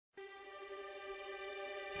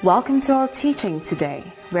Welcome to our teaching today,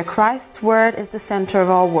 where Christ's Word is the center of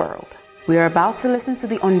our world. We are about to listen to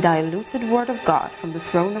the undiluted Word of God from the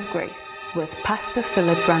throne of grace with Pastor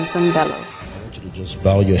Philip Ransom Bello. I want you to just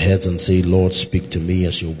bow your heads and say, Lord, speak to me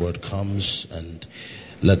as your word comes, and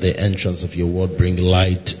let the entrance of your word bring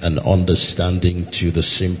light and understanding to the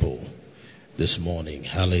simple this morning.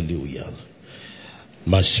 Hallelujah.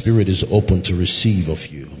 My spirit is open to receive of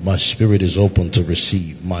you. My spirit is open to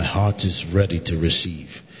receive. My heart is ready to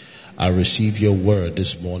receive. I receive your word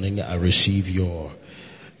this morning. I receive your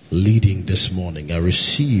leading this morning. I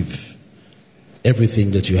receive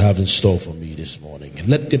everything that you have in store for me this morning.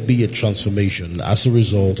 Let there be a transformation as a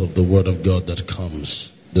result of the word of God that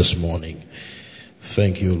comes this morning.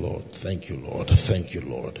 Thank you, Lord. Thank you, Lord. Thank you,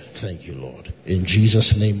 Lord. Thank you, Lord. In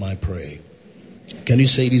Jesus' name I pray. Can you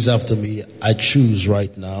say this after me? I choose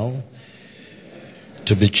right now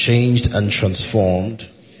to be changed and transformed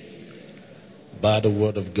by the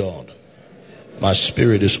word of God. My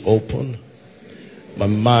spirit is open. My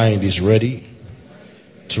mind is ready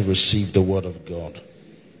to receive the word of God.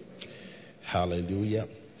 Hallelujah.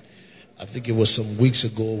 I think it was some weeks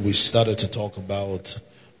ago we started to talk about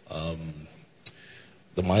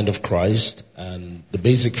the mind of Christ, and the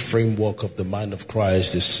basic framework of the mind of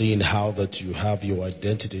Christ is seeing how that you have your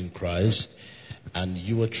identity in Christ and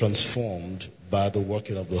you are transformed by the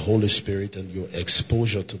working of the Holy Spirit and your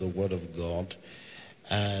exposure to the Word of God.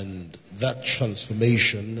 And that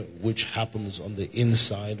transformation which happens on the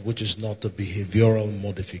inside, which is not a behavioral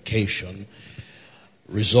modification,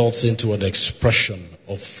 results into an expression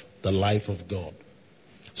of the life of God.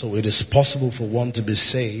 So it is possible for one to be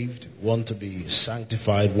saved, one to be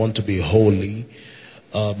sanctified, one to be holy,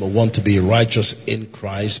 one to be righteous in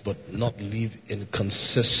Christ, but not live in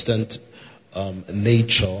consistent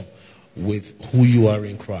nature with who you are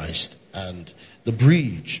in Christ. And the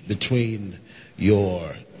bridge between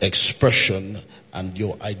your expression and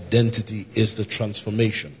your identity is the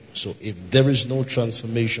transformation. So if there is no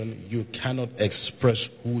transformation, you cannot express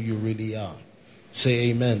who you really are. Say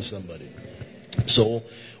amen, somebody. So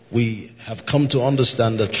we have come to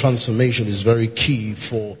understand that transformation is very key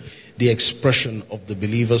for the expression of the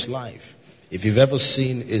believer's life. If you've ever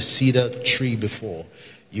seen a cedar tree before,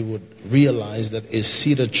 you would realize that a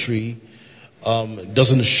cedar tree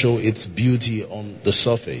doesn't show its beauty on the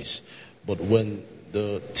surface. But when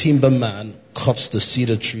the timberman cuts the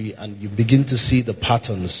cedar tree and you begin to see the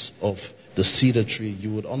patterns of the cedar tree,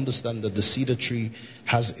 you would understand that the cedar tree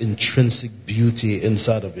has intrinsic beauty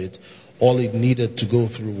inside of it. All it needed to go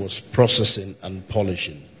through was processing and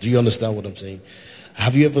polishing. Do you understand what I'm saying?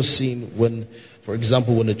 Have you ever seen when, for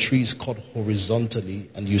example, when a tree is cut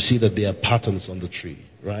horizontally and you see that there are patterns on the tree,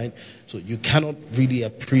 right? So you cannot really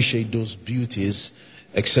appreciate those beauties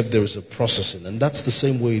except there is a processing. And that's the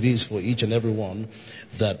same way it is for each and every one,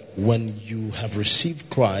 that when you have received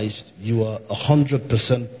Christ, you are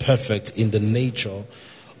 100% perfect in the nature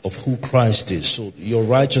of who Christ is. So your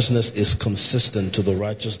righteousness is consistent to the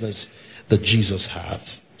righteousness that Jesus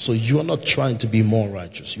has. So you are not trying to be more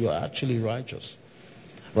righteous. You are actually righteous,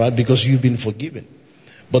 right? Because you've been forgiven.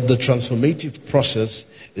 But the transformative process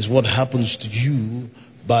is what happens to you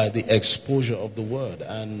by the exposure of the word.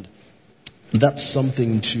 And that's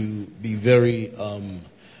something to be very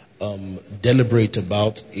deliberate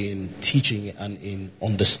about in teaching and in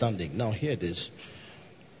understanding. Now, hear this.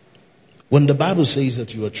 When the Bible says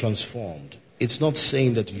that you are transformed, it's not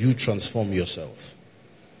saying that you transform yourself.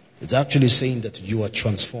 It's actually saying that you are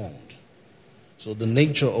transformed. So the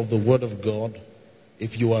nature of the Word of God,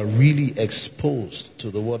 if you are really exposed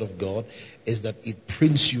to the Word of God, is that it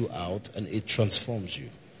prints you out and it transforms you.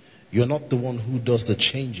 You're not the one who does the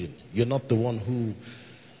changing. You're not the one who...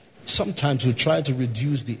 Sometimes we try to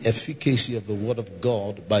reduce the efficacy of the Word of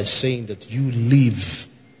God by saying that you live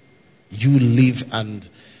and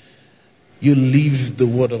you leave the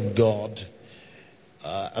Word of God.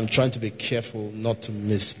 I'm trying to be careful not to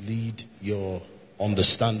mislead your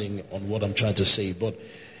understanding on what I'm trying to say. But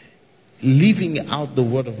leaving out the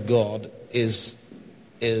Word of God is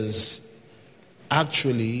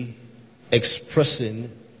actually expressing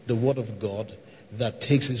the Word of God that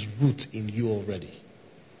takes its root in you already.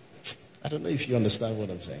 I don't know if you understand what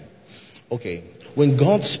I'm saying. Okay, when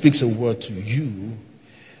God speaks a word to you,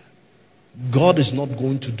 God is not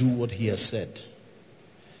going to do what he has said.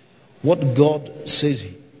 What God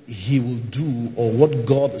says he will do, or what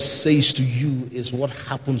God says to you, is what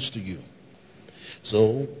happens to you.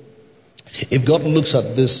 So, if God looks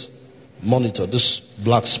at this monitor, this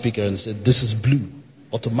black speaker, and said, this is blue,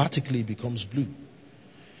 automatically it becomes blue.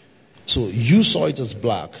 So you saw it as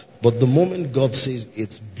black, but the moment God says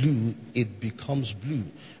it's blue, it becomes blue.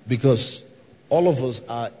 Because all of us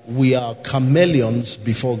we are chameleons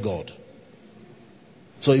before God.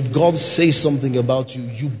 So if God says something about you,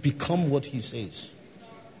 you become what he says.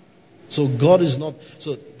 So God is not,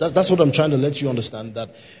 so that's what I'm trying to let you understand,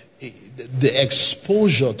 that the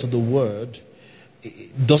exposure to the word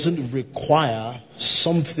doesn't require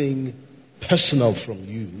something personal from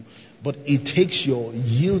you, but it takes your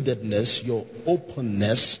yieldedness, your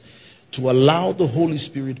openness to allow the Holy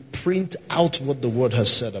Spirit print out what the word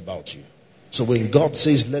has said about you. So when God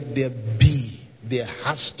says, let there be, there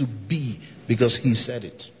has to be, because he said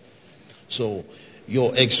it. So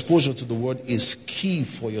your exposure to the word is key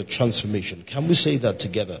for your transformation. Can we say that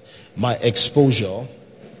together? My exposure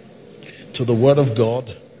to the word of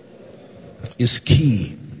God is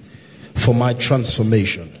key for my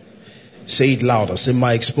transformation. Say it louder. Say,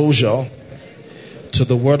 my exposure to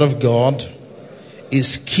the word of God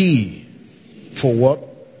is key for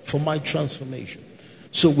what? For my transformation.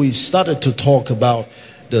 So we started to talk about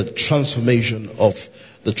the transformation of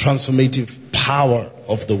the transformative power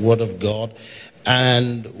of the word of God.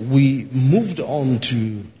 And we moved on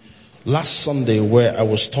to last Sunday, where I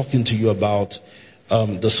was talking to you about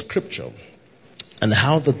the scripture and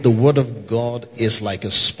how that the word of God is like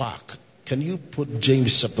a spark. Can you put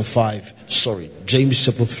James chapter 3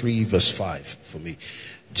 verse 5 for me?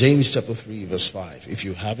 James chapter 3 verse 5. If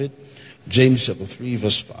you have it, James chapter 3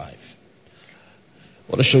 verse 5.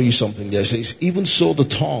 I want to show you something there. It says, even so the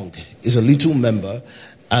tongue is a little member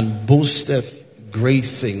and boasteth great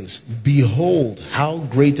things. Behold, how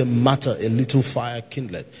great a matter a little fire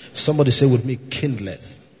kindleth. Somebody say with me,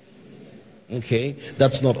 kindleth. Okay,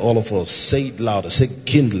 that's not all of us. Say it louder. Say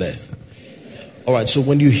kindleth. All right, so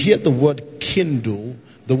when you hear the word kindle,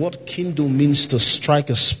 the word kindle means to strike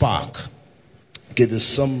a spark. Okay, there's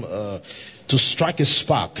some, to strike a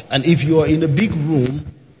spark. And if you are in a big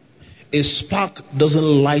room, a spark doesn't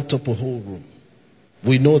light up a whole room.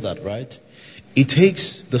 We know that, right? It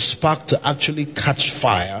takes the spark to actually catch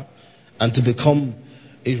fire and to become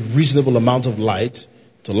a reasonable amount of light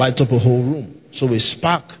to light up a whole room. So a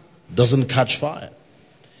spark doesn't catch fire.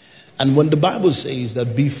 And when the Bible says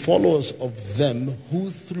that be followers of them who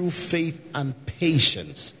through faith and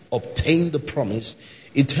patience obtain the promise,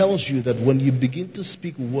 it tells you that when you begin to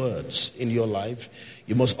speak words in your life,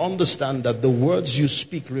 you must understand that the words you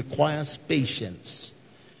speak requires patience.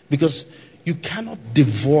 Because you cannot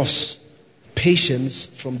divorce patience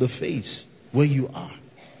from the phase where you are.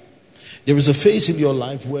 There is a phase in your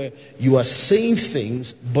life where you are saying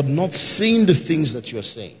things but not saying the things that you are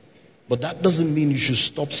saying. But that doesn't mean you should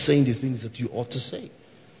stop saying the things that you ought to say.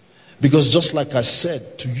 Because just like I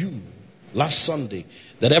said to you last Sunday,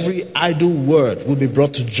 that every idle word will be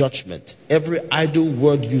brought to judgment. Every idle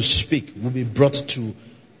word you speak will be brought to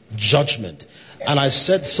judgment. And I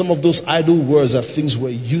said some of those idle words are things we're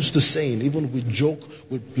used to saying. Even we joke,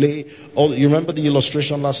 we play. You remember the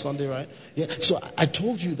illustration last Sunday, right? Yeah. So I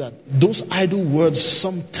told you that those idle words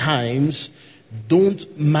sometimes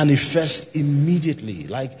don't manifest immediately.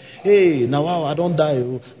 Like, hey, now I don't die.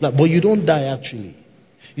 But you don't die actually.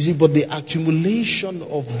 You see, but the accumulation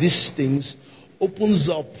of these things opens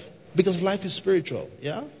up, because life is spiritual.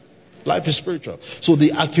 Yeah? Life is spiritual. So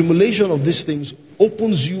the accumulation of these things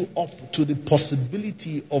opens you up to the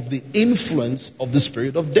possibility of the influence of the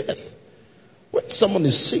spirit of death. When someone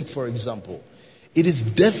is sick, for example, it is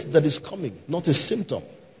death that is coming, not a symptom.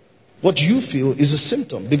 What you feel is a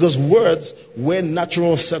symptom, because words were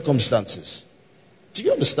natural circumstances. Do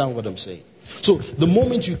you understand what I'm saying? So the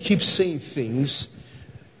moment you keep saying things,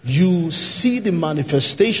 you see the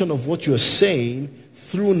manifestation of what you're saying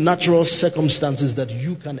through natural circumstances that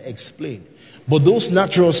you can explain. But those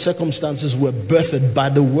natural circumstances were birthed by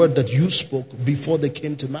the word that you spoke before they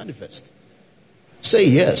came to manifest. Say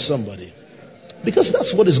yes, somebody. Because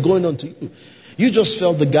that's what is going on to you. You just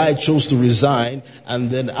felt the guy chose to resign, and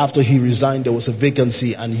then after he resigned, there was a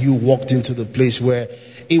vacancy, and you walked into the place where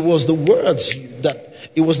it was the words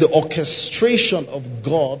it was the orchestration of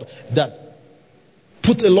God that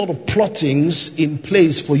put a lot of plottings in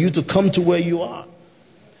place for you to come to where you are.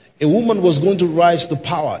 A woman was going to rise to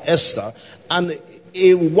power, Esther, and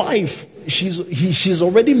a wife, she's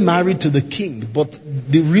already married to the king, but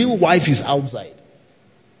the real wife is outside.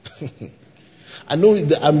 I know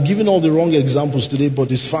that I'm giving all the wrong examples today,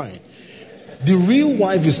 but it's fine. The real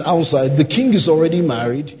wife is outside, the king is already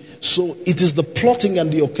married, so it is the plotting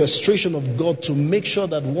and the orchestration of God to make sure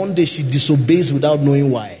that one day she disobeys without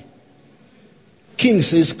knowing why. King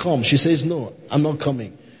says, come. She says, no, I'm not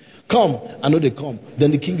coming. Come. I know they come.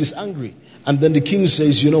 Then the king is angry. And then the king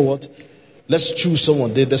says, you know what? Let's choose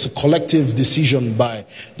someone. There's a collective decision by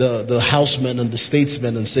the housemen and the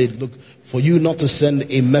statesmen and say, look, for you not to send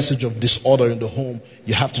a message of disorder in the home,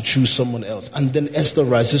 you have to choose someone else. And then Esther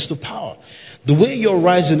rises to power. The way your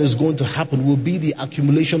rising is going to happen will be the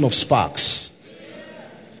accumulation of sparks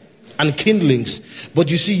and kindlings.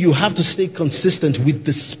 But you see, you have to stay consistent with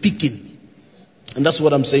the speaking. And that's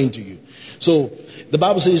what I'm saying to you. So the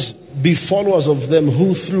Bible says, be followers of them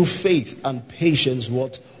who through faith and patience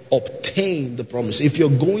obtain the promise. If you're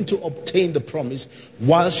going to obtain the promise,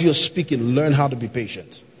 whilst you're speaking, learn how to be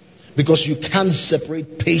patient. Because you can't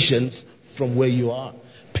separate patience from where you are.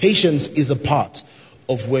 Patience is a part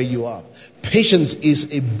of where you are. Patience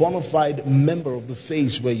is a bona fide member of the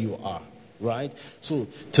phase where you are. Right? So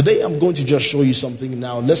today I'm going to just show you something.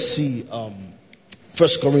 Now let's see 1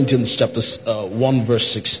 Corinthians chapter 1 verse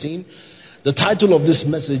 16. The title of this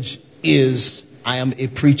message is, I am a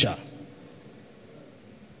preacher.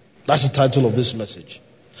 That's the title of this message.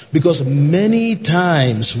 Because many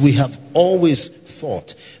times we have always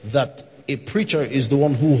thought that a preacher is the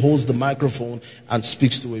one who holds the microphone and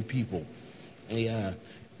speaks to a people. Yeah,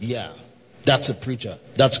 that's a preacher.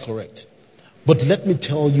 That's correct. But let me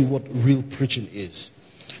tell you what real preaching is.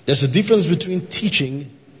 There's a difference between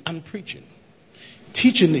teaching and preaching.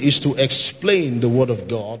 Teaching is to explain the word of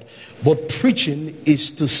God, but preaching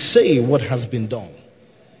is to say what has been done.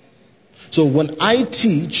 So when I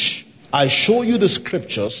teach, I show you the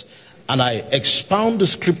scriptures and I expound the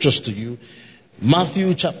scriptures to you.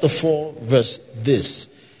 Matthew chapter 4 verse this.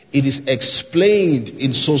 It is explained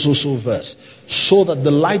in so verse, so that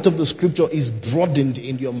the light of the scripture is broadened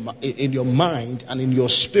in your mind and in your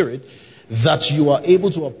spirit, that you are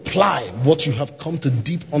able to apply what you have come to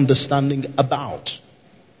deep understanding about.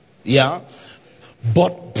 Yeah?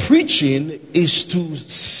 But preaching is to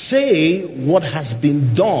say what has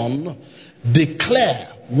been done, declare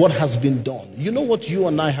what has been done. You know what you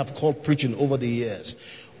and I have called preaching over the years?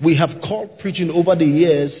 We have called preaching over the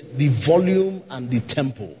years the volume and the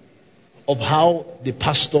tempo of how the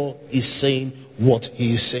pastor is saying what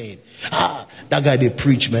he is saying. That guy they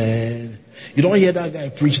preach, man. You don't hear that guy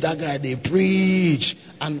preach. That guy they preach.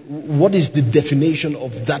 And what is the definition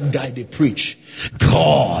of that guy they preach?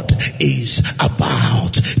 God is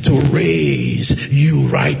about to raise you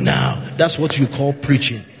right now. That's what you call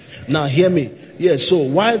preaching. Now hear me. Yeah, so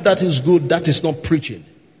while that is good, that is not preaching.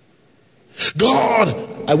 God,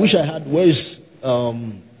 I wish I had, I saw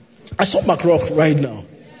McRock right now.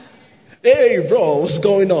 Hey bro, what's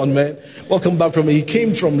going on, man? Welcome back from, he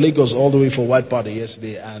came from Lagos all the way for White Party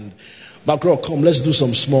yesterday. And McRock, come, let's do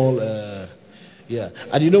some small, yeah.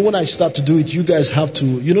 And you know when I start to do it, you guys have to,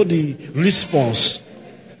 you know the response.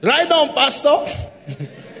 Right on, pastor.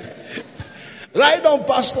 Right on,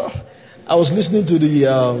 pastor. I was listening to the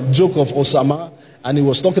joke of Osama, and he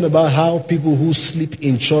was talking about how people who sleep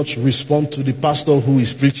in church respond to the pastor who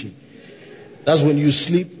is preaching. That's when you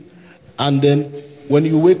sleep, and then when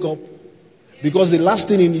you wake up, because the last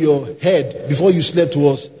thing in your head before you slept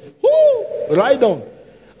was, whoo, right on.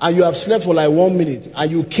 And you have slept for like 1 minute,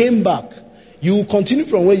 and you came back. You continue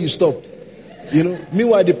from where you stopped. You know,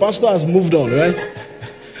 meanwhile the pastor has moved on, right?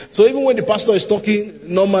 So even when the pastor is talking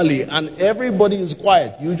normally and everybody is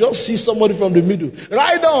quiet, you just see somebody from the middle.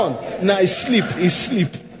 Right on. Now it's sleep.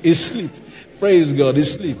 Praise God.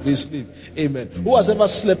 It's sleep. Amen. Who has ever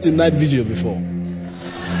slept in night vigil before?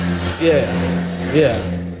 Yeah.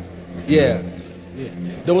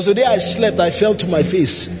 There was a day I slept, I fell to my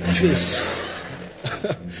face.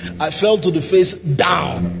 I fell to the face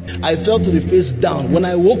down. When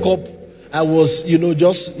I woke up, I was,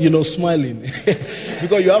 just smiling.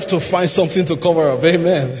 Because you have to find something to cover up.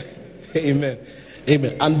 Amen.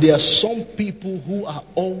 And there are some people who are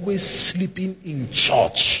always sleeping in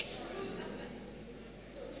church.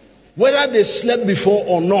 Whether they slept before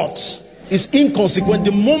or not is inconsequent.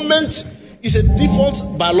 The moment is a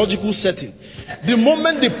default biological setting. The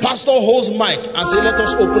moment the pastor holds mic and says, let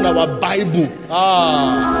us open our Bible.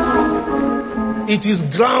 It is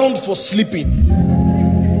ground for sleeping.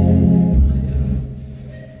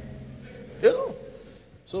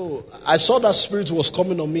 So I saw that spirit was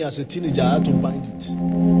coming on me as a teenager. I had to bind it.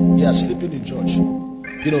 Yeah, sleeping in church.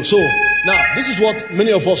 So now this is what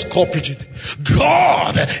many of us call preaching.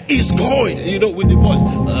 God is going, with the voice.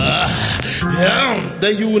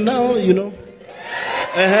 Then you will now,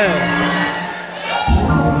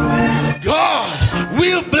 God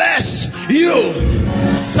will bless you.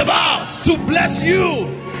 It's about to bless you.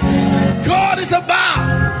 God is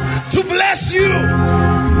about to bless you.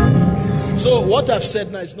 So what I've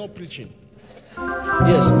said now is not preaching.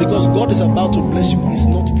 Yes, because God is about to bless you. It's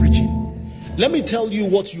not preaching. Let me tell you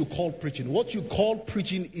what you call preaching. What you call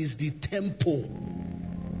preaching is the tempo.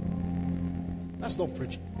 That's not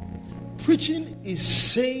preaching. Preaching is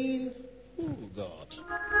saying, oh God.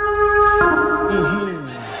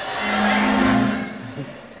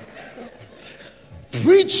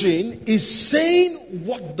 Preaching is saying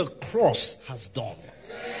what the cross has done.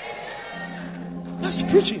 That's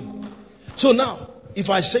preaching. So now, if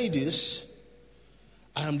I say this,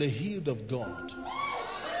 I am the healed of God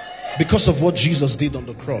because of what Jesus did on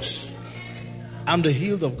the cross. I'm the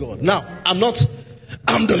healed of God. Now, I'm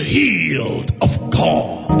the healed of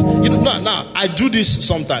God. Now, I do this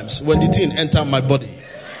sometimes when the thing enters my body.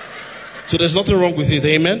 So there's nothing wrong with it.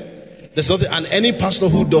 Amen. There's nothing, and any pastor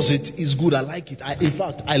who does it is good. I like it. In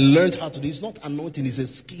fact, I learned how to do it. It's not anointing, it's a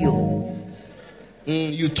skill.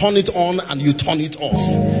 You turn it on and you turn it off.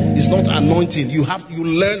 It's not anointing. You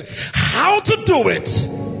learn how to do it.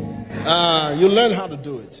 You learn how to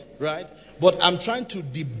do it, right? But I'm trying to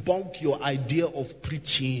debunk your idea of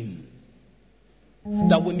preaching.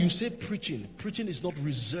 That when you say preaching is not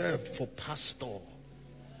reserved for pastor.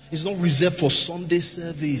 It's not reserved for Sunday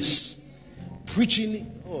service. Preaching,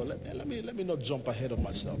 let me not jump ahead of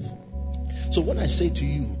myself. So when I say to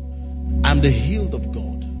you, I'm the healed of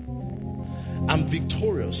God, I'm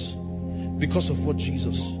victorious because of what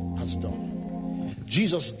Jesus has done.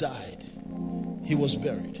 Jesus died, he was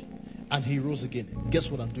buried, and he rose again.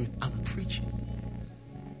 Guess what I'm doing? I'm preaching.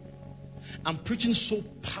 I'm preaching so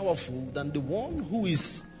powerful than the one who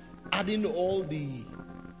is adding all the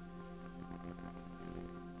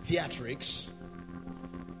theatrics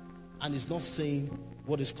and is not saying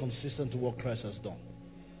what is consistent to what Christ has done.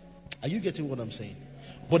 Are you getting what I'm saying?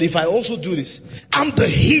 But if I also do this, I'm the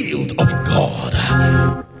healed of God,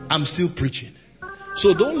 I'm still preaching.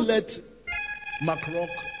 So don't let Mark Rock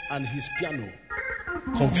and his piano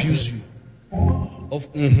confuse you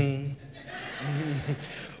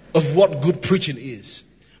of what good preaching is.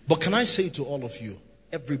 But can I say to all of you,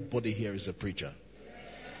 everybody here is a preacher.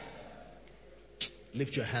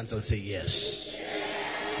 Lift your hands and say yes.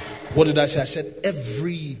 What did I say? I said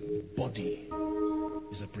everybody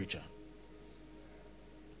is a preacher.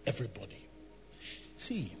 Everybody.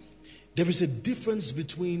 See, there is a difference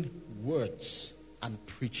between words and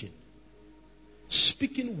preaching.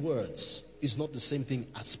 Speaking words is not the same thing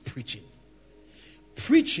as preaching.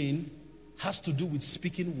 Preaching has to do with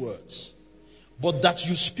speaking words. But that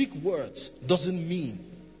you speak words doesn't mean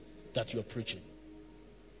that you're preaching.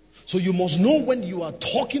 So you must know when you are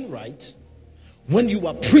talking right, when you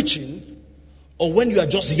are preaching, or when you are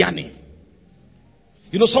just yarning.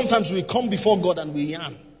 Sometimes we come before God and we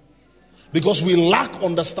yarn because we lack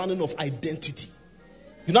understanding of identity.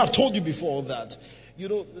 I've told you before that,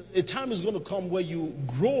 a time is going to come where you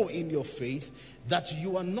grow in your faith, that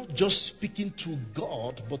you are not just speaking to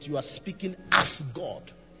God, but you are speaking as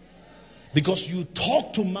God. Because you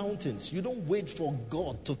talk to mountains. You don't wait for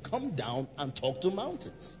God to come down and talk to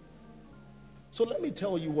mountains. So let me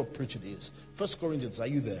tell you what preaching is. 1 Corinthians, are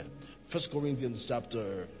you there? 1 Corinthians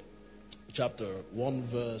chapter 1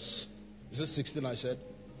 verse, is it 16 I said?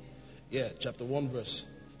 Yeah, chapter 1 verse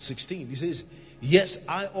 16. He says, yes,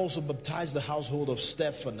 I also baptized the household of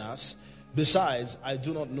Stephanas. Besides, I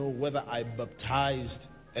do not know whether I baptized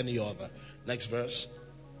any other. Next verse.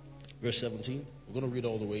 Verse 17. We're going to read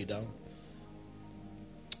all the way down.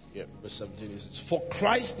 Yeah, verse 17 is, for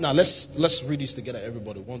Christ, now let's read this together,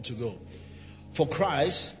 everybody. 1 to go. For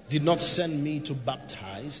Christ did not send me to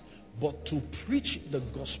baptize, but to preach the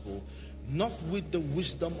gospel, not with the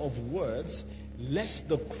wisdom of words, lest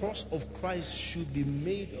the cross of Christ should be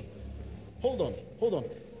made. Hold on.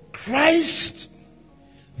 Christ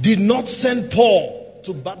did not send Paul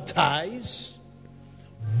to baptize,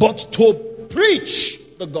 but to preach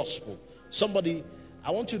the gospel. Somebody,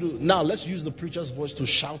 I want you to, now let's use the preacher's voice to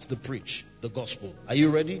shout the gospel. Are you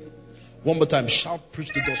ready? One more time, shout,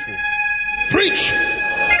 preach the gospel. Preach!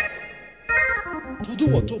 To do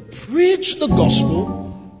what? To preach the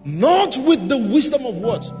gospel, not with the wisdom of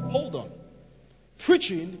words. Hold on.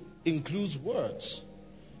 Preaching includes words.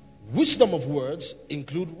 Wisdom of words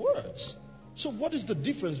include words. So what is the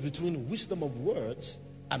difference between wisdom of words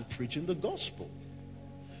and preaching the gospel?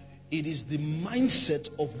 It is the mindset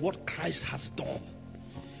of what Christ has done.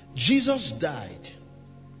 Jesus died.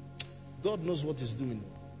 God knows what he's doing.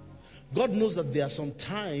 God knows that there are some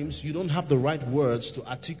times you don't have the right words to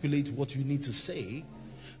articulate what you need to say.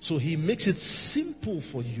 So he makes it simple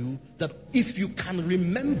for you that if you can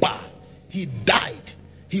remember, he died,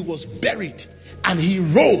 he was buried, and he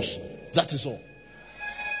rose. That is all.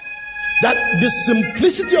 That the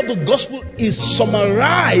simplicity of the gospel is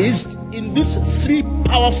summarized in these three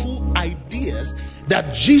powerful ideas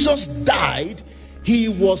that Jesus died, he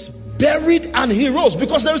was buried, and he rose,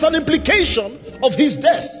 because there is an implication of his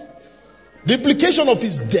death. The implication of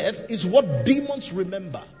his death is what demons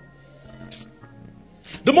remember.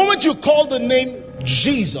 The moment you call the name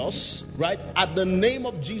Jesus, right, at the name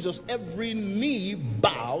of Jesus, every knee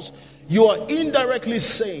bows. You are indirectly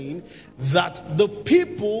saying that the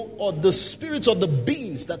people or the spirits or the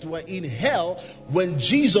beings that were in hell when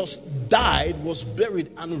Jesus died, was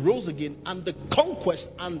buried, and rose again, and the conquest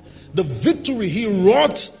and the victory he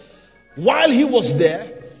wrought while he was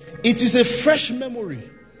there, it is a fresh memory,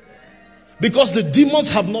 because the demons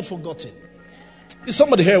have not forgotten. Is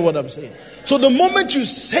somebody hear what I'm saying? So the moment you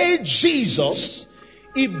say Jesus,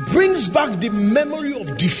 it brings back the memory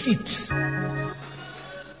of defeat.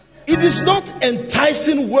 It is not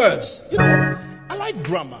enticing words. You know, I like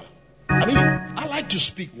grammar. I like to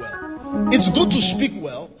speak well. It's good to speak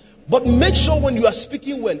well, but make sure when you are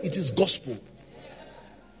speaking well, it is gospel.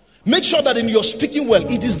 Make sure that in your speaking well,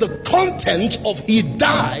 it is the content of he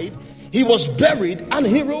died, he was buried, and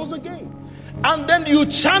he rose again. And then you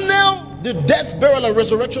channel the death, burial, and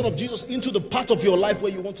resurrection of Jesus into the part of your life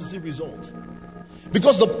where you want to see result.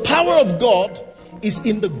 Because the power of God is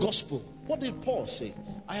in the gospel. What did Paul say?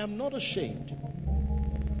 I am not ashamed.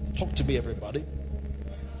 Talk to me, everybody.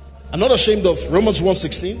 I'm not ashamed of Romans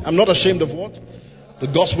 1:16. I'm not ashamed of what? The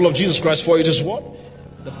gospel of Jesus Christ, for it is what?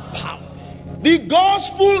 The power. The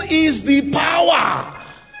gospel is the power.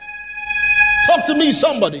 Talk to me,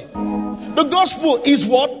 somebody. The gospel is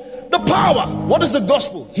what? The power. What is the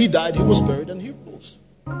gospel? He died, he was buried, and he rose.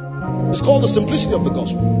 It's called the simplicity of the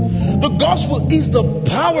gospel. The gospel is the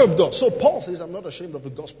power of God. So Paul says, I'm not ashamed of the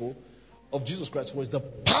gospel of Jesus Christ, for it's the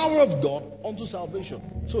power of God unto salvation.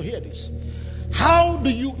 So hear this. How do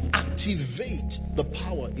you activate the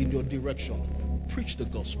power in your direction? Preach the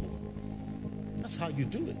gospel. That's how you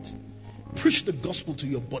do it. Preach the gospel to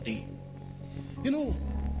your body. You know,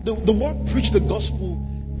 the word preach the gospel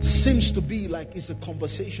seems to be like it's a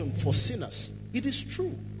conversation for sinners. It is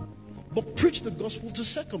true. But preach the gospel to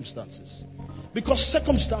circumstances, because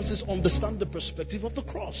circumstances understand the perspective of the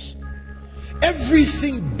cross.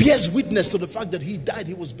 Everything bears witness to the fact that he died,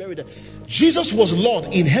 he was buried. Jesus was Lord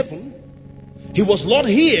in heaven, he was Lord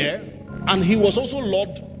here, and he was also Lord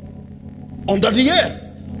under the earth.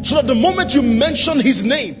 So that the moment you mention his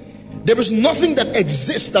name, there is nothing that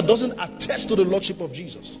exists that doesn't attest to the Lordship of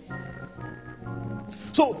Jesus.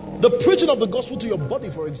 So the preaching of the gospel to your body,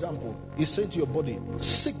 for example, is saying to your body,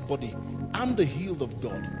 sick body, I'm the healed of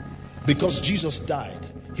God, because Jesus died,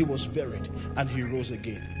 he was buried, and he rose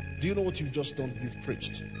again. Do you know what you've just done? You've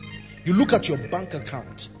preached. You look at your bank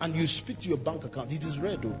account and you speak to your bank account. It is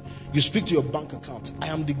red though. You speak to your bank account. I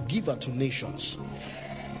am the giver to nations.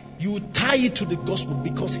 You tie it to the gospel,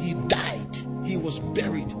 because he died, he was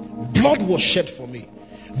buried, blood was shed for me,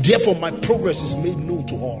 therefore my progress is made known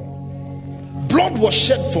to all. Blood was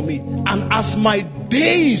shed for me, and as my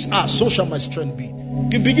days are, so shall my strength be.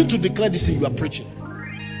 You begin to declare this thing you are preaching.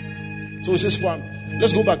 So it says,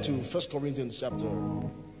 let's go back to 1 Corinthians chapter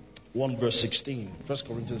 1 verse 16. 1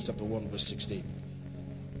 Corinthians chapter 1 verse 16.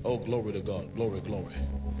 Oh, glory to God. Glory, glory.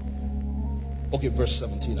 Okay, verse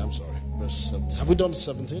 17. I'm sorry. Verse 17. Have we done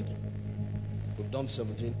 17? We've done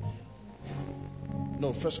 17.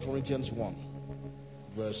 No, 1 Corinthians 1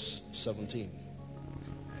 verse 17.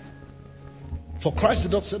 For Christ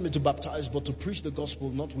did not send me to baptize, but to preach the gospel,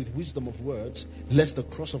 not with wisdom of words, lest the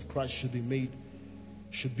cross of Christ should be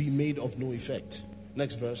made of no effect.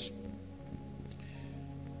 Next verse.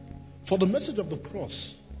 For the message of the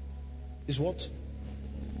cross is what?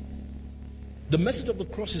 The message of the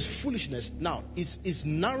cross is foolishness. Now, it's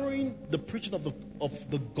narrowing the preaching of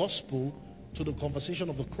the gospel to the conversation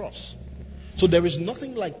of the cross. So there is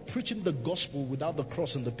nothing like preaching the gospel without the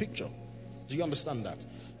cross in the picture. Do you understand that?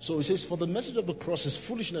 So it says, for the message of the cross is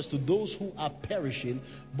foolishness to those who are perishing,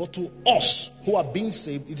 but to us who are being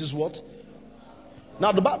saved, it is what?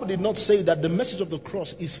 Now, the Bible did not say that the message of the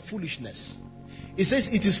cross is foolishness. It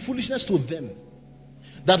says it is foolishness to them.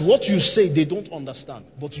 That what you say, they don't understand,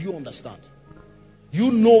 but you understand.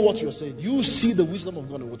 You know what you're saying. You see the wisdom of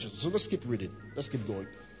God in what you're saying. So let's keep reading. Let's keep going.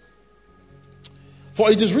 For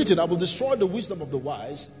it is written, I will destroy the wisdom of the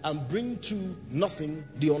wise and bring to nothing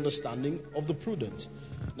the understanding of the prudent.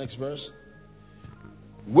 Next verse.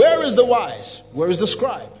 Where is the wise? Where is the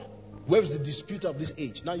scribe? Where is the disputer of this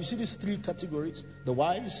age? Now you see these three categories: the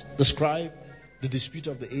wise, the scribe, the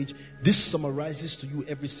disputer of the age. This summarizes to you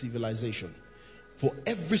every civilization. For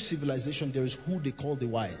every civilization there is who they call the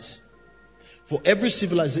wise. For every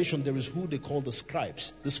civilization, there is who they call the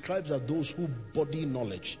scribes. The scribes are those who body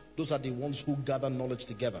knowledge. Those are the ones who gather knowledge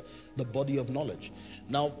together, the body of knowledge.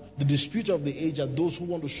 Now, the disputer of the age are those who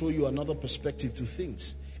want to show you another perspective to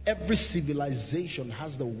things. Every civilization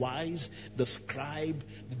has the wise, the scribe,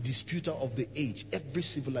 the disputer of the age. Every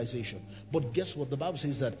civilization. But guess what? The Bible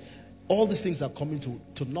says that all these things are coming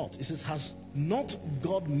to naught. It says, has not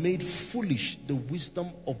God made foolish the wisdom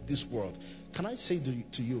of this world? Can I say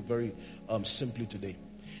to you very simply today,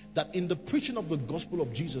 that in the preaching of the gospel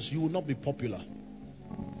of Jesus, you will not be popular.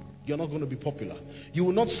 You're not going to be popular. You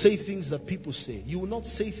will not say things that people say. You will not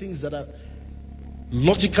say things that are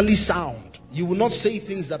logically sound. You will not say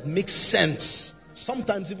things that make sense,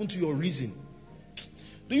 sometimes even to your reason.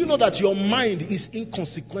 Do you know that your mind is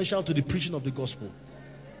inconsequential to the preaching of the gospel?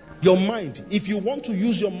 Your mind. If you want to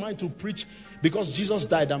use your mind to preach, because Jesus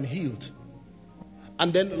died, I'm healed.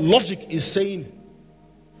 And then logic is saying,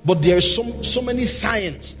 but there is so many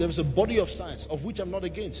science. There is a body of science of which I'm not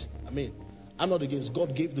against. I'm not against.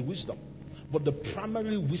 God gave the wisdom. But the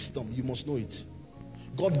primary wisdom, you must know it.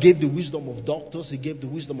 God gave the wisdom of doctors. He gave the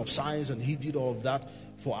wisdom of science, and he did all of that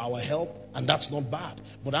for our help. And that's not bad.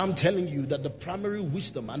 But I'm telling you that the primary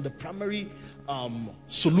wisdom and the primary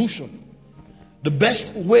solution, the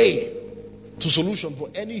best way to solution for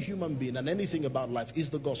any human being and anything about life is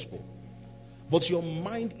the gospel. But your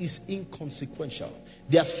mind is inconsequential.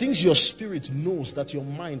 There are things your spirit knows that your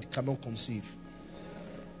mind cannot conceive.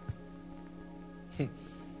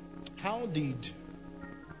 How did...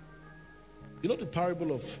 You know the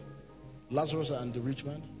parable of Lazarus and the rich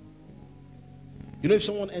man? You know, if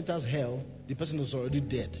someone enters hell, the person is already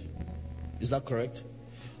dead. Is that correct?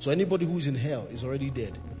 So anybody who is in hell is already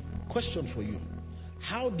dead. Question for you.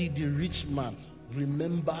 How did the rich man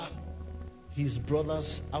remember his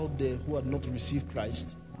brothers out there who had not received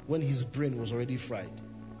Christ when his brain was already fried?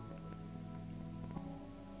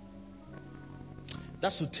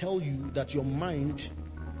 That's to tell you that your mind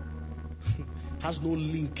has no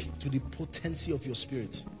link to the potency of your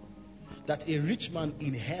spirit. That a rich man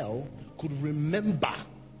in hell could remember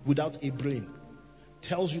without a brain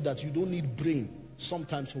tells you that you don't need brain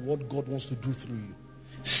sometimes for what God wants to do through you.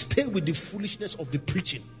 Stay with the foolishness of the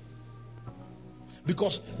preaching.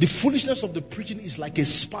 Because the foolishness of the preaching is like a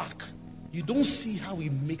spark. You don't see how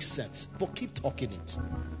it makes sense, but keep talking it.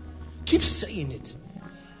 Keep saying it.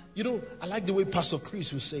 You know, I like the way Pastor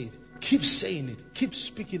Chris will say it. Keep saying it. Keep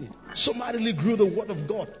speaking it. So mightily grew the word of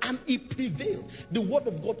God, and it prevailed. The word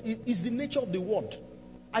of God is the nature of the word.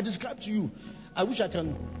 I described to you. I wish I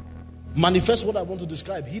can manifest what I want to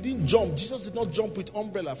describe. He didn't jump. Jesus did not jump with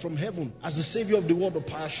umbrella from heaven as the savior of the world or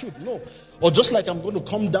parachute. No. Or just like I'm going to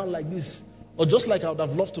come down like this. Or just like I would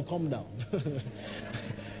have loved to come down.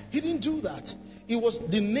 He didn't do that. It was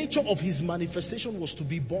the nature of his manifestation was to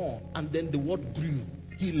be born, and then the word grew.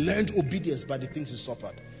 He learned obedience by the things he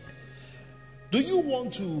suffered. Do you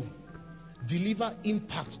want to deliver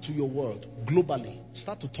impact to your world globally?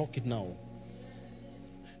 Start to talk it now.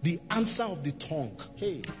 The answer of the tongue,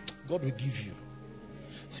 hey, God will give you.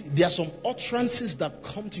 See, there are some utterances that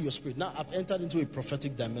come to your spirit. Now, I've entered into a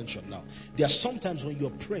prophetic dimension now. There are sometimes when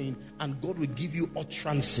you're praying and God will give you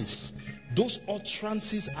utterances. Those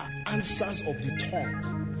utterances are answers of the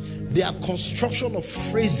tongue. They are construction of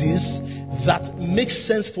phrases that make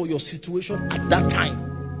sense for your situation at that time.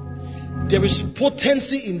 There is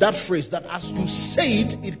potency in that phrase that as you say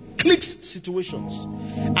it, it clicks situations.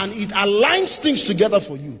 And it aligns things together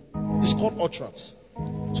for you. It's called utterance.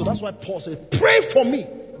 So that's why Paul said, pray for me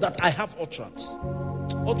that I have utterance.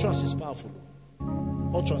 Utterance is powerful.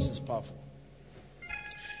 Utterance is powerful.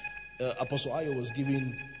 Apostle Ayo was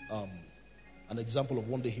giving an example of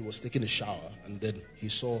one day he was taking a shower and then he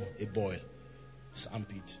saw a boil, his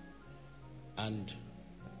armpit, and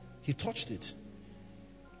he touched it.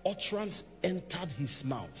 Utterance entered his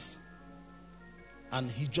mouth and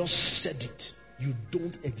he just said it. You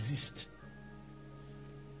don't exist.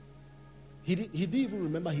 He didn't even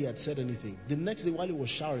remember he had said anything. The next day while he was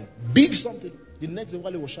showering, big something. The next day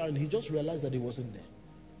while he was showering, he just realized that he wasn't there.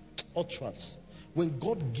 Utterance. When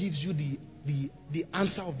God gives you the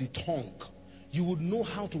answer of the tongue, you would know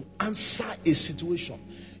how to answer a situation.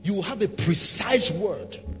 You will have a precise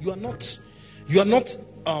word. You are not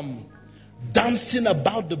dancing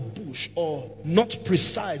about the bush or not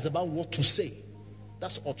precise about what to say.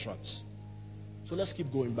 That's utterance. So let's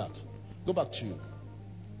keep going back. Go back to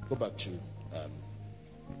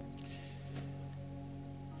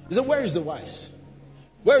he said, where is the wise?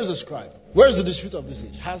 Where is the scribe? Where is the disputer of this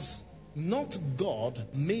age? Has not God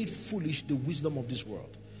made foolish the wisdom of this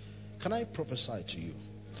world? Can I prophesy to you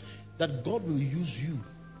that God will use you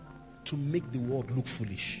to make the world look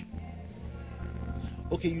foolish?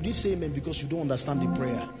 Okay, you didn't say amen because you don't understand the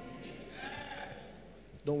prayer.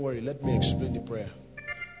 Don't worry, let me explain the prayer.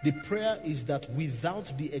 The prayer is that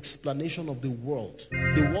without the explanation of the world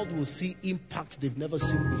will see impact they've never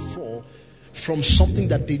seen before from something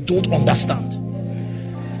that they don't understand.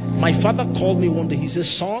 My father called me one day. He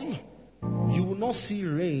says, son, you will not see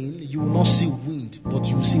rain, you will not see wind, but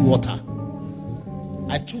you will see water.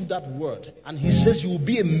 I took that word and he says you will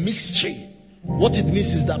be a mystery. What it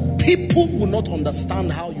means is that people will not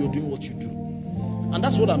understand how you're doing what you do. And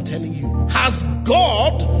that's what I'm telling you. Has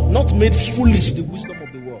God not made foolish the wisdom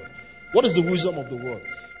of the world? What is the wisdom of the world?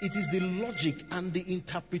 It is the logic and the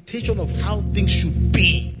interpretation of how things should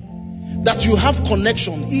be. That you have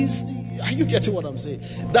connection is the, are you getting what I'm saying?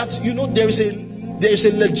 That, there is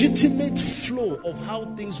a legitimate flow of how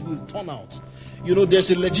things will turn out.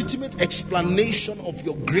 There's a legitimate explanation of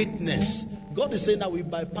your greatness. God is saying, I will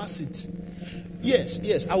bypass it.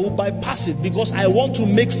 Yes, I will bypass it because I want to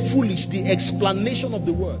make foolish the explanation of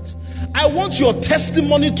the words. I want your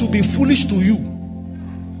testimony to be foolish to you.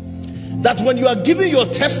 That when you are giving your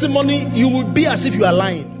testimony, you will be as if you are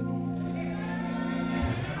lying.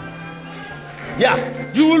 Yeah,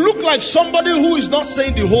 you will look like somebody who is not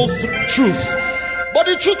saying the whole truth. But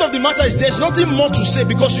the truth of the matter is there's nothing more to say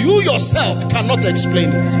because you yourself cannot explain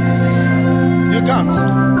it. You can't.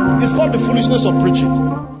 It's called the foolishness of preaching.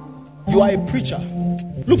 You are a preacher.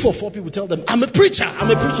 Look for 4 people, tell them, I'm a preacher. I'm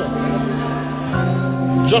a preacher.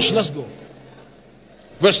 Josh, let's go.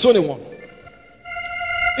 Verse 21.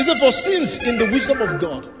 It said, for since in the wisdom of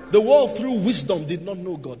God, the world through wisdom did not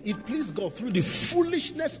know God, it pleased God through the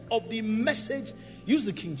foolishness of the message. Use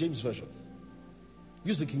the King James Version.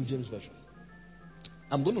 Use the King James Version.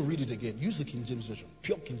 I'm going to read it again. Use the King James Version.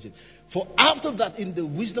 Pure King James. For after that, in the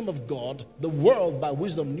wisdom of God, the world by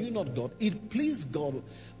wisdom knew not God. It pleased God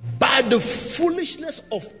by the foolishness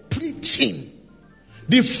of preaching.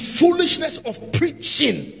 The foolishness of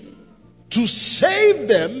preaching to save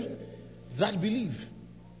them that believe.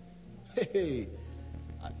 Hey.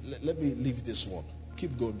 Let me leave this one.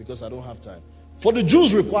 Keep going because I don't have time. For the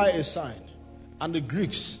Jews require a sign, and the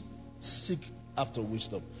Greeks seek after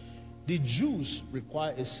wisdom. The Jews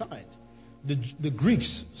require a sign. The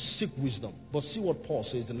Greeks seek wisdom. But see what Paul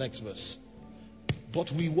says the next verse.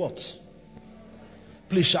 But we what?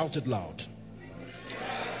 Please shout it loud.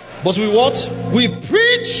 But we what? We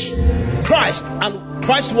preach Christ. And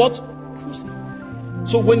Christ what? Crucified.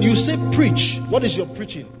 So when you say preach, what is your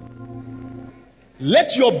preaching?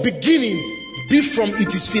 Let your beginning be from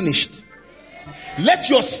it is finished. Let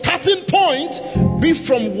your starting point be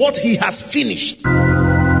from what he has finished.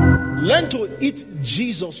 Learn to eat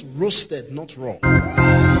Jesus roasted, not raw.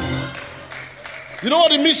 You know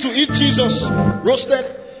what it means to eat Jesus roasted?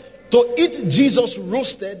 To eat Jesus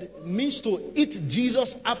roasted means to eat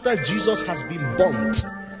Jesus after Jesus has been burnt.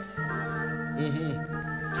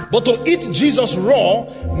 But to eat Jesus raw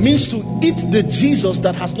means to eat the Jesus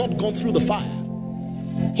that has not gone through the fire.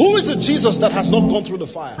 Who is the Jesus that has not gone through the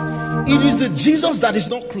fire? It is the Jesus that is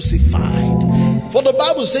not crucified. For the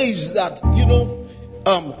Bible says that,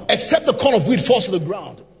 except the corn of wheat falls to the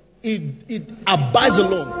ground, it abides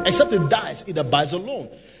alone. Except it dies, it abides alone.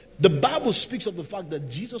 The Bible speaks of the fact that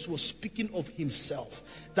Jesus was speaking of himself.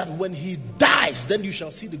 That when he dies, then you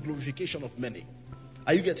shall see the glorification of many.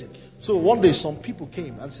 Are you getting? So one day some people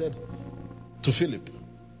came and said to Philip,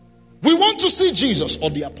 we want to see Jesus, or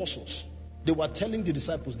the apostles. They were telling the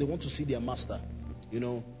disciples they want to see their master.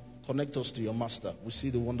 Connect us to your master. We see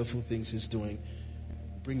the wonderful things he's doing.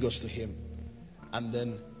 Bring us to him. And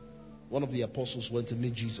then one of the apostles went to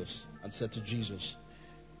meet Jesus and said to Jesus,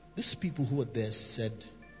 these people who were there said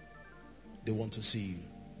they want to see you.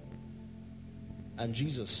 And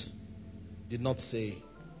Jesus did not say,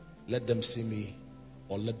 let them see me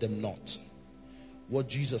or let them not. What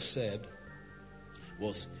Jesus said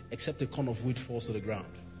was, except a corn of wheat falls to the ground.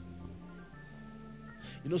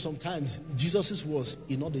 Sometimes Jesus' words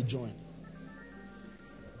in not a join.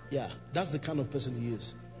 Yeah, that's the kind of person he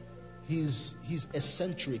is. He's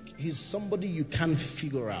eccentric. He's somebody you can't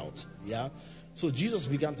figure out. Yeah. So Jesus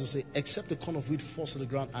began to say, except the corn of wheat falls to the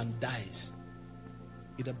ground and dies,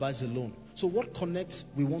 it abides alone. So what connects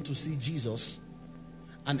we want to see Jesus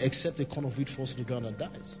and except the corn of wheat falls to the ground and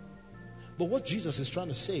dies? But what Jesus is trying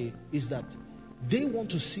to say is that they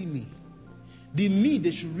want to see me. The me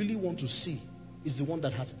they should really want to see is the one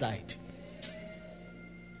that has died.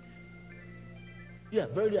 Yeah,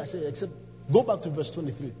 verily I say, except, go back to verse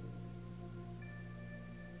 23.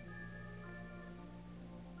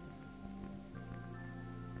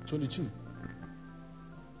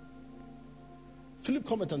 Philip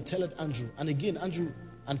cometh and telleth Andrew. And again, Andrew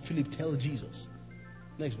and Philip tell Jesus.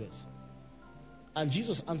 Next verse. And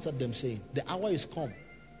Jesus answered them, saying, the hour is come.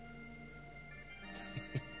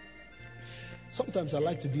 Sometimes I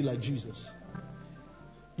like to be like Jesus.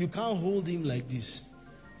 You can't hold him like this.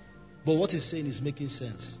 But what he's saying is making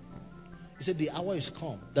sense. He said, the hour is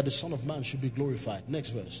come that the Son of Man should be glorified. Next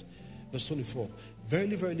verse. Verse 24.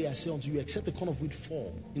 Verily, verily, I say unto you, except the corn of wheat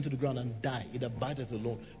fall into the ground and die, it abideth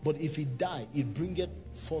alone. But if it die, it bringeth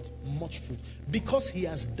forth much fruit. Because he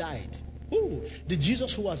has died. Ooh, the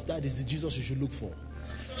Jesus who has died is the Jesus you should look for.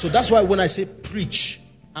 So that's why when I say preach,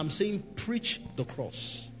 I'm saying preach the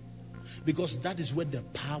cross. Because that is where the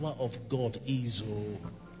power of God is. Oh.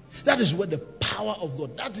 That is where the power of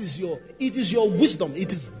God, it is your wisdom.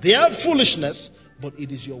 It is their foolishness, but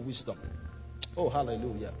it is your wisdom. Oh,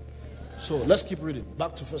 hallelujah. So let's keep reading.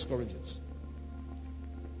 Back to 1 Corinthians.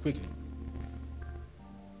 Quickly.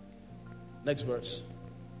 Next verse.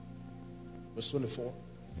 Verse 24.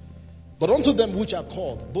 But unto them which are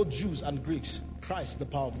called, both Jews and Greeks, Christ the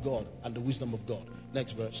power of God and the wisdom of God.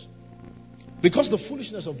 Next verse. Because the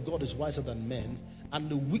foolishness of God is wiser than men, and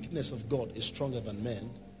the weakness of God is stronger than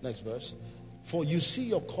men. Next verse. For you see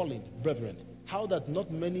your calling, brethren, how that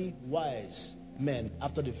not many wise men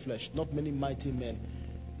after the flesh, not many mighty men,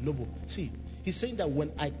 noble. See, he's saying that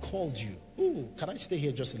when I called you, can I stay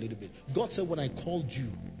here just a little bit? God said when I called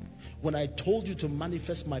you, when I told you to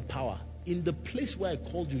manifest my power, in the place where I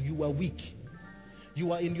called you, you were weak.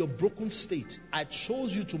 You are in your broken state. I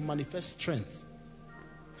chose you to manifest strength.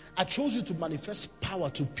 I chose you to manifest power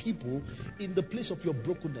to people in the place of your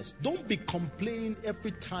brokenness. Don't be complaining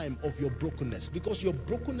every time of your brokenness, because your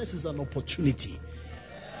brokenness is an opportunity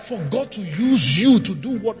for God to use you to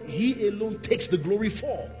do what he alone takes the glory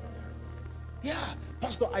for. Yeah,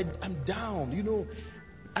 Pastor, I'm down.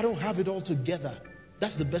 I don't have it all together.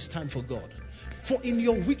 That's the best time for God. For in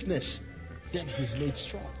your weakness, then he's made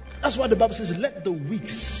strong. That's why the Bible says, let the weak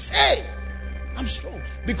say, I'm strong.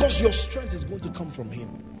 Because your strength is going to come from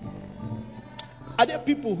him. Are there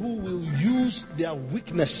people who will use their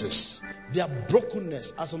weaknesses, their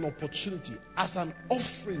brokenness as an opportunity, as an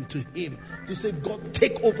offering to him, to say, God,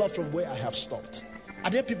 take over from where I have stopped?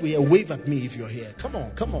 Are there people here? Wave at me if you're here. Come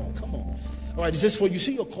on. All right, it says, for you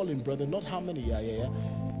see your calling, brother, not how many. Yeah.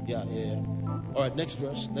 All right, next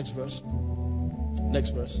verse.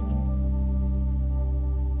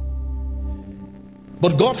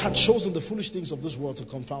 But God had chosen the foolish things of this world to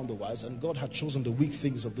confound the wise, and God had chosen the weak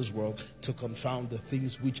things of this world to confound the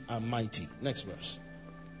things which are mighty. Next verse.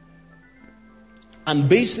 And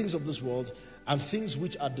base things of this world and things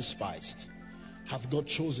which are despised hath God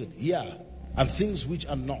chosen, and things which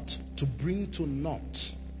are not, to bring to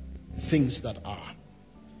naught things that are.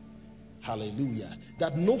 Hallelujah.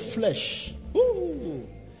 That no flesh will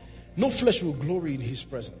glory in his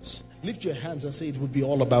presence. Lift your hands and say it would be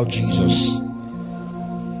all about Jesus.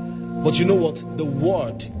 But you know what? The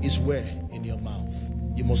word is where? In your mouth.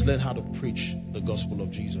 You must learn how to preach the gospel of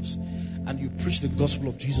Jesus. And you preach the gospel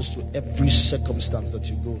of Jesus to every circumstance that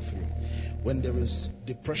you go through. When there is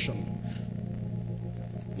depression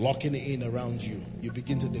locking in around you, you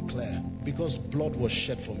begin to declare, because blood was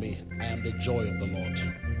shed for me, I am the joy of the Lord.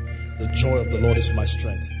 The joy of the Lord is my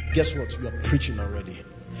strength. Guess what? You are preaching already.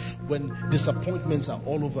 When disappointments are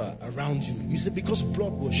all over around you, you say, because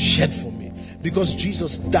blood was shed for me, because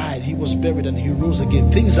Jesus died, he was buried, and he rose again,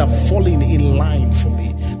 things are falling in line for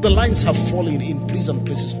me. The lines have fallen in pleasant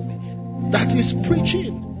places for me. That is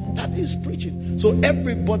preaching. That is preaching. So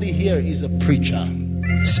everybody here is a preacher.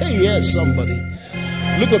 Say yes, somebody.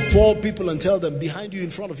 Look at 4 people and tell them, behind you, in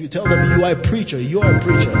front of you, tell them, you are a preacher. You are a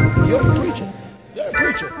preacher. You're a preacher. You're a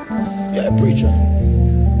preacher. You're a preacher.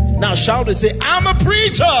 Now shout and say, I'm a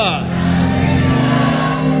preacher.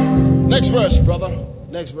 Next verse, brother.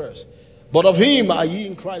 Next verse. But of him are ye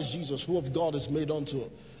in Christ Jesus, who of God is made unto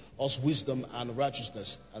us wisdom and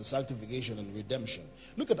righteousness and sanctification and redemption.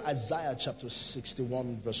 Look at Isaiah chapter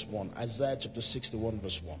 61 verse 1. Isaiah chapter 61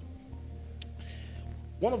 verse 1.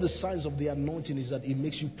 One of the signs of the anointing is that it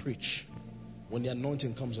makes you preach when the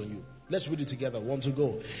anointing comes on you. Let's read it together. 1 to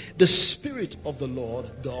go. The Spirit of the Lord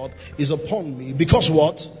God is upon me. Because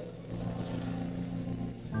what?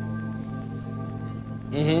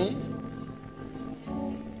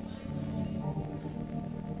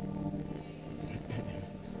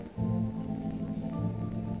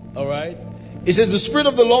 All right. It says the Spirit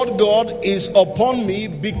of the Lord God is upon me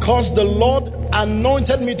because the Lord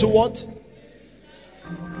anointed me to what?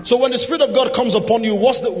 So when the Spirit of God comes upon you,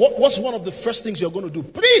 what's one of the first things you're going to do?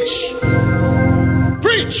 Preach.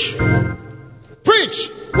 Preach. Preach.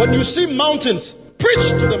 When you see mountains, preach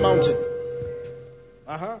to the mountain.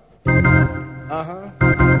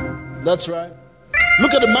 That's right.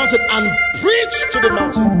 Look at the mountain and preach to the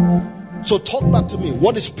mountain. So talk back to me.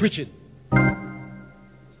 What is preaching?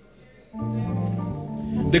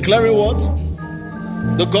 Declaring what?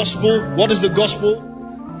 The gospel. What is the gospel?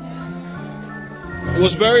 He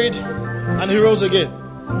was buried and he rose again.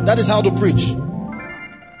 That is how to preach.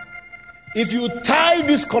 If you tie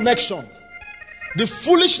this connection, the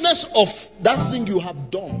foolishness of that thing you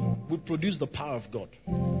have done will produce the power of God.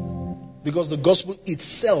 Because the gospel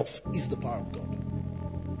itself is the power of God.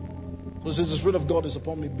 So it says the Spirit of God is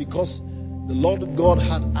upon me because the Lord God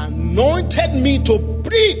had anointed me to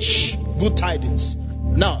preach good tidings.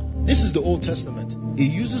 Now, this is the Old Testament.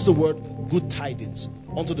 It uses the word good tidings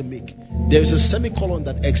unto the meek. There is a semicolon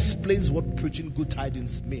that explains what preaching good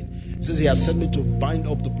tidings mean. It says he has sent me to bind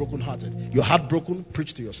up the brokenhearted. Your heart broken,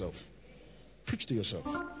 preach to yourself. Preach to yourself.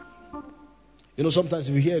 You know, sometimes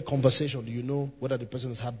if you hear a conversation, you know whether the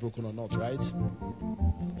person is heartbroken or not, right?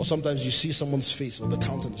 Or sometimes you see someone's face or the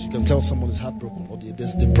countenance. You can tell someone is heartbroken or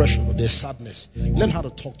there's depression or there's sadness. Learn how to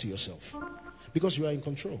talk to yourself because you are in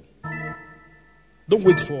control. Don't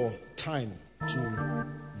wait for time to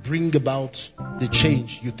bring about the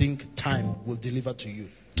change you think time will deliver to you.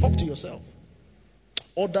 Talk to yourself.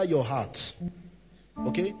 Order your heart.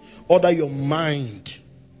 Okay? Order your mind.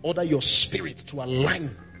 Order your spirit to align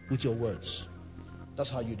with your words. That's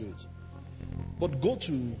how you do it. But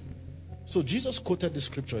so Jesus quoted the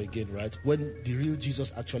scripture again, right? When the real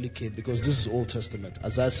Jesus actually came, because this is Old Testament,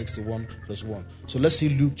 Isaiah 61 verse 1. So let's see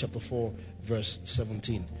Luke chapter 4 verse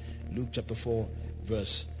 17. Luke chapter 4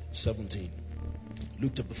 verse 17.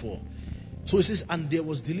 Luke chapter 4. So it says, and there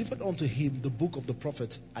was delivered unto him the book of the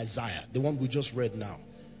prophet Isaiah, the one we just read now.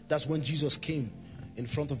 That's when Jesus came in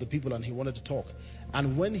front of the people and he wanted to talk.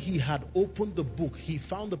 And when he had opened the book, he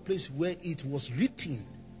found the place where it was written.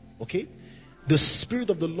 Okay? The Spirit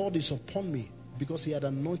of the Lord is upon me because he had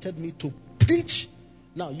anointed me to preach.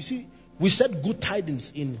 Now, you see, we said good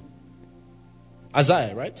tidings in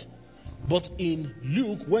Isaiah, right? But in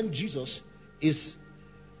Luke, when Jesus is,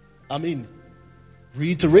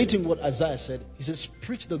 reiterating what Isaiah said, he says,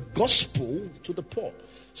 preach the gospel to the poor.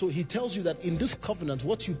 So he tells you that in this covenant,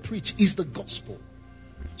 what you preach is the gospel.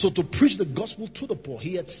 So to preach the gospel to the poor,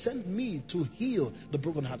 he had sent me to heal the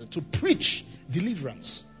brokenhearted, to preach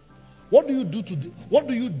deliverance. What do you do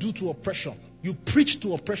to oppression? You preach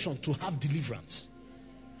to oppression to have deliverance.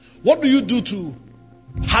 What do you do to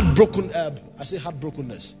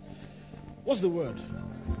heartbrokenness? What's the word?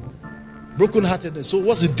 Brokenheartedness. So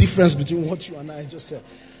what's the difference between what you and I just said?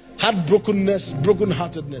 Heartbrokenness,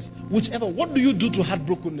 brokenheartedness. Whichever. What do you do to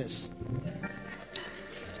heartbrokenness?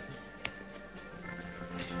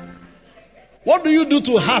 What do you do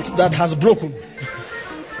to a heart that has broken?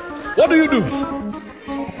 What do you do?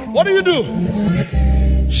 What do you do?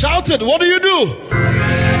 Shout it. What do you do?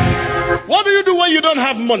 What do you do when you don't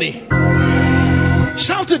have money?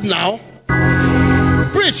 Shout it now.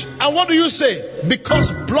 Preach. And what do you say?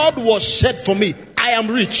 Because blood was shed for me, I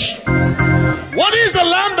am rich. What is the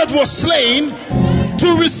lamb that was slain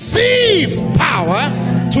to receive power?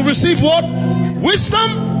 To receive what?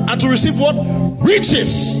 Wisdom. And to receive what?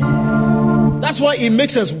 Riches. That's why it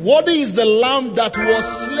makes sense. What is the lamb that was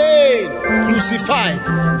slain, crucified?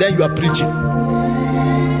 Then you are preaching.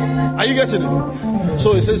 Are you getting it?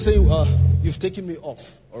 So it says, you've taken me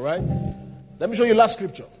off. All right? Let me show you last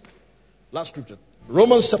scripture.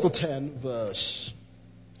 Romans chapter 10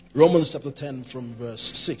 from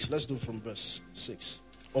verse 6. Let's do from verse 6.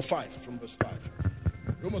 Or 5, from verse 5.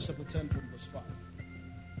 Romans chapter 10 from verse 5.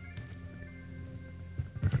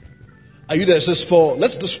 Are you there? It says,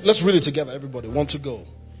 let's read it together, everybody. Want to go.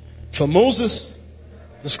 For Moses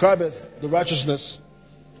describeth the righteousness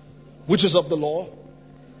which is of the law.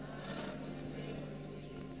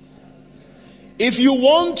 If you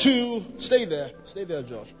want to stay there,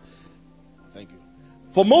 Josh. Thank you.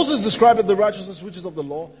 For Moses describeth the righteousness which is of the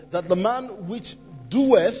law, that the man which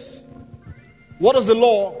doeth, what does the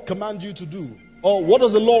law command you to do? Or what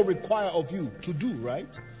does the law require of you to do, right?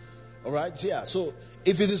 All right, yeah. So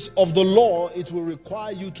if it is of the law, it will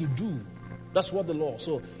require you to do. That's what the law.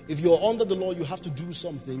 So if you're under the law, you have to do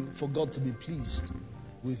something for God to be pleased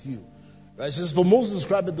with you. Right? It says, for Moses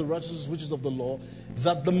described the righteousness which is of the law,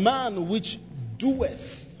 that the man which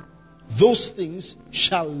doeth those things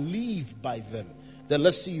shall live by them. Then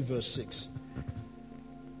let's see verse 6.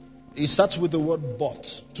 It starts with the word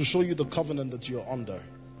but, to show you the covenant that you're under.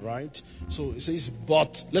 Right? So it says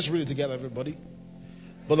but. Let's read it together, everybody.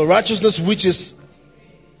 But the righteousness which is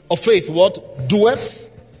of faith, what? Doeth.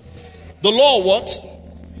 The law, what?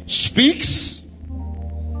 Speaks.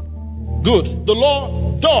 Good. The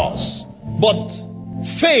law does. But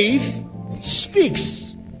faith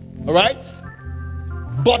speaks. All right?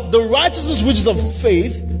 But the righteousness which is of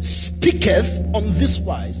faith speaketh on this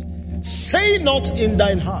wise, say not in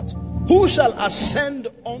thine heart, who shall ascend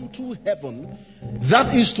unto heaven?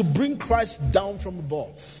 That is to bring Christ down from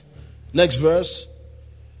above. Next verse.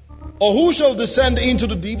 Or who shall descend into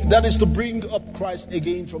the deep? That is to bring up Christ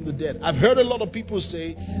again from the dead. I've heard a lot of people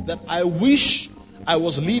say that I wish I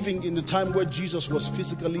was living in the time where Jesus was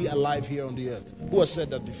physically alive here on the earth. Who has said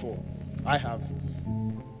that before? I have.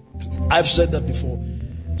 I've said that before.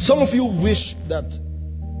 Some of you wish that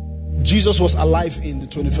Jesus was alive in the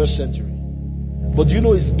 21st century. But you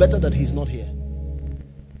know it's better that he's not here.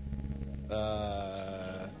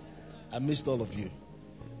 I missed all of you.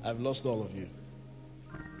 I've lost all of you.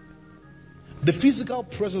 The physical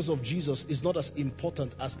presence of Jesus is not as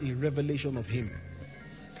important as a revelation of him.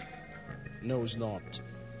 No, it's not.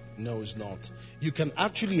 No, it's not. You can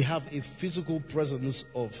actually have a physical presence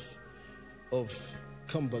of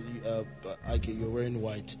okay, you're wearing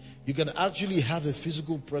white. You can actually have a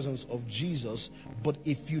physical presence of Jesus, but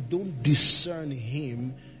if you don't discern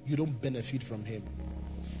him, you don't benefit from him.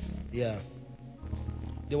 Yeah.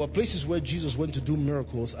 There were places where Jesus went to do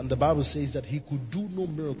miracles, and the Bible says that he could do no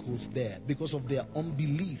miracles there because of their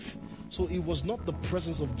unbelief. So it was not the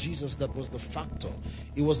presence of Jesus that was the factor.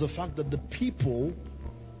 It was the fact that the people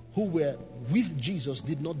who were with Jesus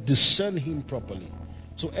did not discern him properly.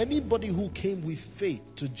 So anybody who came with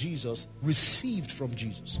faith to Jesus received from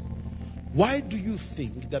Jesus. Why do you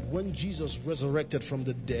think that when Jesus resurrected from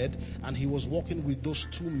the dead and he was walking with those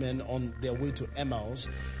two men on their way to Emmaus,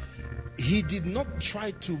 he did not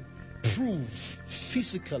try to prove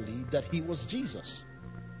physically that he was Jesus?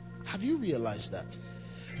 Have you realized that?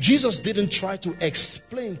 Jesus didn't try to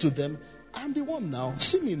explain to them, I'm the one now,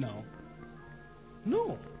 see me now.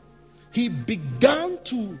 No. He began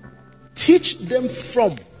to teach them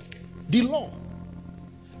from the law.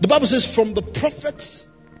 The Bible says from the prophets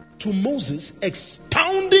to Moses,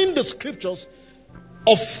 expounding the scriptures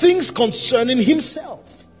of things concerning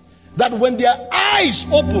himself. That when their eyes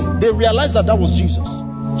open, they realize that was Jesus.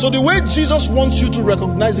 So the way Jesus wants you to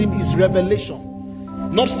recognize him is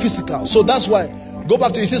revelation, not physical. So that's why, go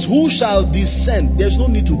back to it, says, who shall descend? There's no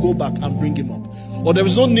need to go back and bring him up. Or there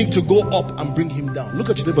is no need to go up and bring him down. Look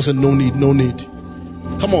at your neighbor and say, no need, no need.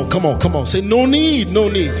 Come on, come on, come on. Say, no need, no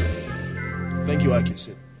need. Thank you, Ike.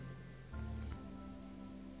 Sit.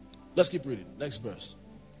 Let's keep reading. Next verse.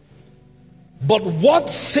 But what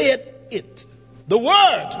said it? The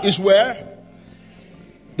word is where?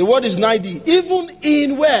 The word is nigh thee. Even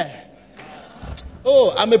in where?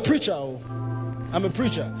 Oh, I'm a preacher. Oh. I'm a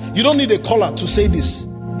preacher. You don't need a collar to say this.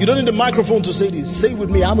 You don't need a microphone to say this. Say it with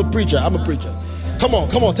me. I'm a preacher. I'm a preacher. Come on,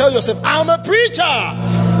 come on. Tell yourself, I'm a preacher.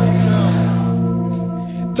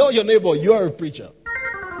 Tell your neighbor, you are a preacher.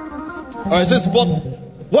 All right, it says, but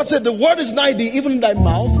what said? The word is nigh thee, even in thy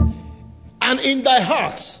mouth and in thy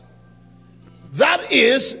heart. That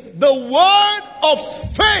is the word of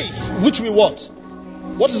faith, which we what?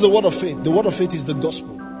 What is the word of faith? The word of faith is the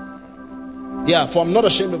gospel. Yeah, for I'm not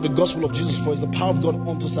ashamed of the gospel of Jesus, for it's the power of God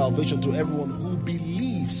unto salvation to everyone who believes.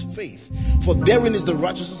 Faith. For therein is the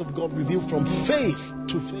righteousness of God revealed from faith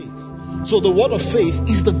to faith. So the word of faith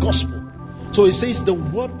is the gospel. So it says the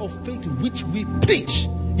word of faith which we preach.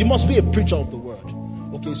 You must be a preacher of the word.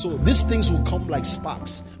 Okay, so these things will come like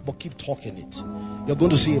sparks, but keep talking it. You're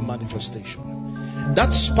going to see a manifestation.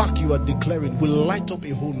 That spark you are declaring will light up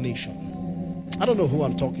a whole nation. I don't know who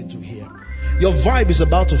I'm talking to here. Your vibe is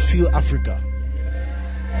about to feel Africa.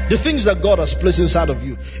 The things that God has placed inside of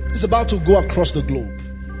you is about to go across the globe.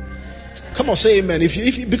 Come on, say amen.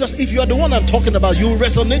 Because if you are the one I'm talking about, you will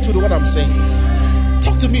resonate with what I'm saying.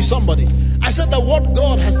 Talk to me, somebody. I said that what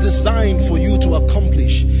God has designed for you to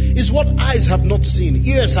accomplish is what eyes have not seen,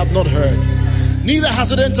 ears have not heard. Neither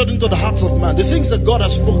has it entered into the hearts of man. The things that God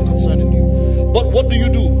has spoken concerning you. But what do?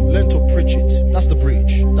 Learn to preach it. That's the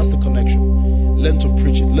preach. That's the connection. Learn to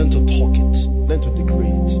preach it. Learn to talk it. Learn to decree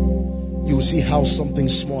it. You will see how something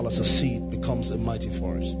small as a seed becomes a mighty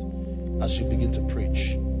forest as you begin to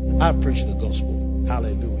preach. I preach the gospel.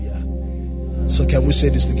 Hallelujah. So can we say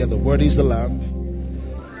this together? Word is the Lamb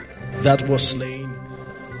that was slain.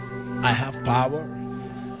 I have power.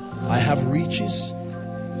 I have riches.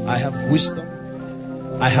 I have wisdom.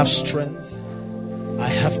 I have strength. I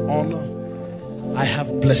have honor. I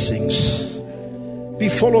have blessings. Be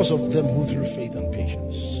followers of them who through faith and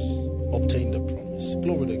patience obtain the promise.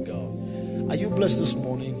 Glory to God. Are you blessed this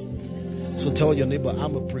morning? So tell your neighbor,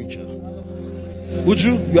 I'm a preacher. Would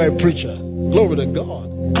you? You are a preacher. Glory to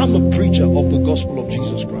God. I'm a preacher of the gospel of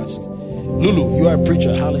Jesus Christ. Lulu, you are a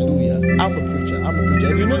preacher. Hallelujah. I'm a preacher. I'm a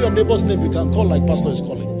preacher. If you know your neighbor's name, you can call like Pastor is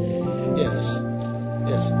calling. Yes.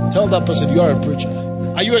 Yes. Tell that person you are a preacher.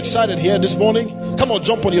 Are you excited here this morning? Come on,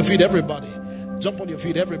 jump on your feet, everybody. Jump on your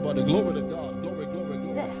feet, everybody. Glory to God. Glory, glory,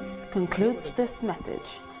 glory. This concludes this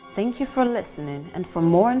message. Thank you for listening, and for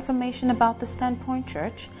more information about the Standpoint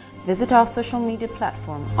Church, visit our social media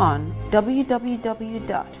platform on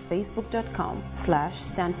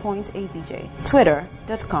www.facebook.com/standpointabj,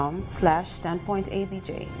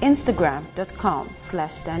 twitter.com/standpointabj,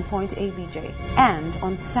 instagram.com/standpointabj, and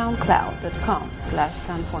on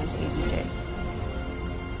soundcloud.com/standpointabj.